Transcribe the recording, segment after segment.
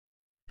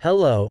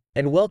Hello,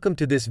 and welcome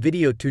to this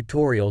video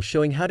tutorial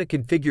showing how to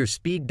configure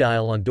speed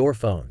dial on door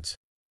phones.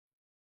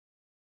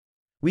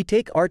 We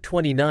take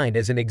R29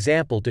 as an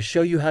example to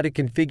show you how to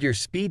configure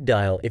speed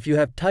dial if you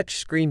have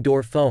touch-screen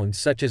door phones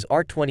such as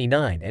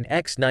R29 and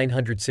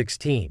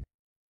X916.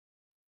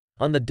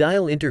 On the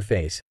dial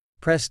interface,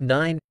 press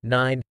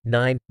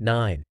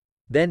 9999,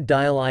 then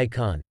dial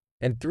icon,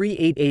 and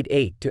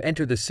 3888 to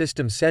enter the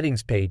system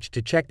settings page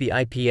to check the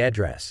IP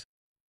address.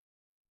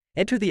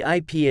 Enter the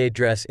IP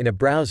address in a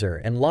browser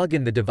and log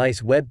in the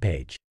device web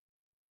page.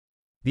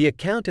 The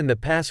account and the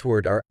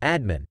password are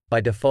admin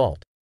by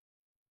default.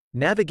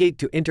 Navigate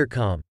to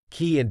Intercom,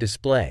 Key and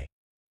Display.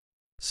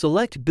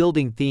 Select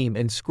Building Theme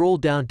and scroll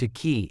down to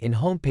Key in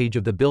homepage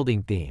of the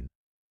building theme.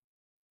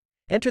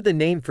 Enter the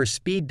name for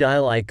speed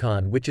dial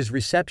icon, which is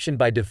reception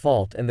by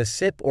default, and the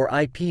SIP or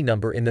IP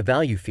number in the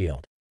value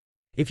field.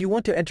 If you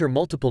want to enter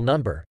multiple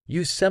number,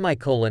 use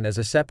semicolon as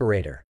a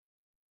separator.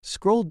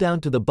 Scroll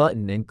down to the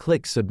button and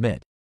click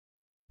Submit.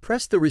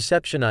 Press the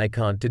reception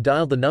icon to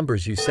dial the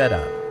numbers you set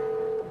up.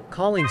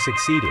 Calling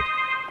succeeded.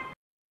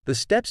 The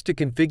steps to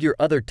configure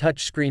other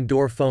touchscreen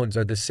door phones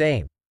are the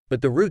same,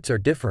 but the routes are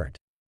different.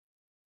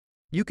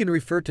 You can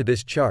refer to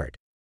this chart.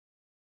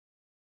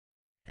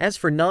 As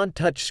for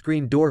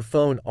non-touchscreen door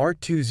phone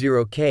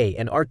R20K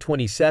and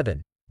R27,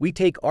 we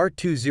take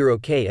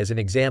R20K as an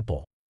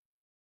example.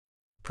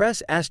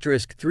 Press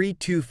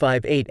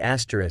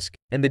 *3258*,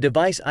 and the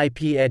device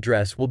IP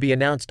address will be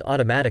announced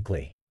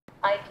automatically.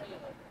 IP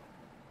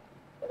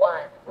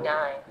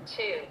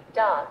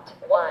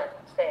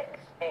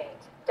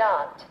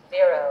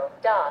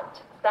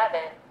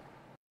 192.168.0.7.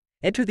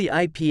 Enter the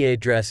IP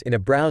address in a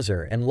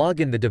browser and log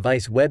in the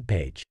device web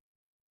page.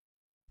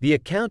 The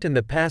account and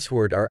the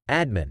password are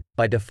admin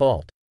by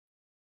default.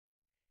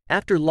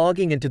 After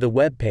logging into the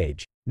web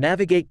page,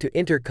 navigate to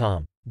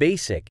Intercom,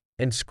 Basic,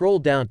 and scroll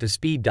down to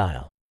Speed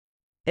Dial.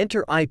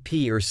 Enter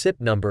IP or SIP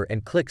number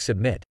and click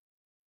Submit.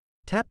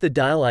 Tap the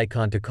dial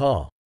icon to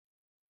call.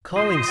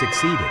 Calling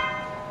succeeded.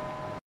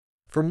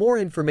 For more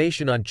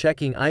information on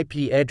checking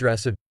IP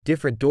address of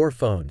different door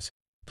phones,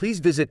 please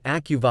visit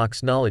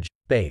Akuvox Knowledge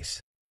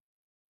Base.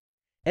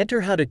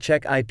 Enter how to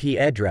check IP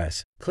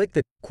address, click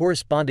the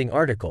corresponding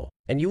article,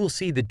 and you will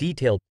see the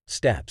detailed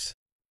steps.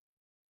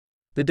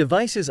 The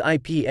device's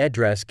IP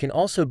address can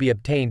also be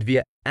obtained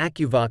via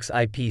Akuvox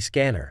IP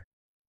Scanner.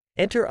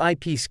 Enter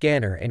IP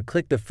Scanner and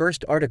click the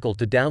first article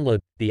to download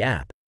the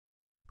app.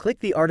 Click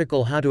the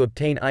article How to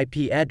obtain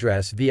IP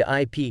address via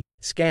IP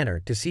Scanner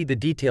to see the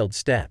detailed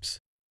steps.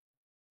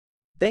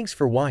 Thanks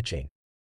for watching.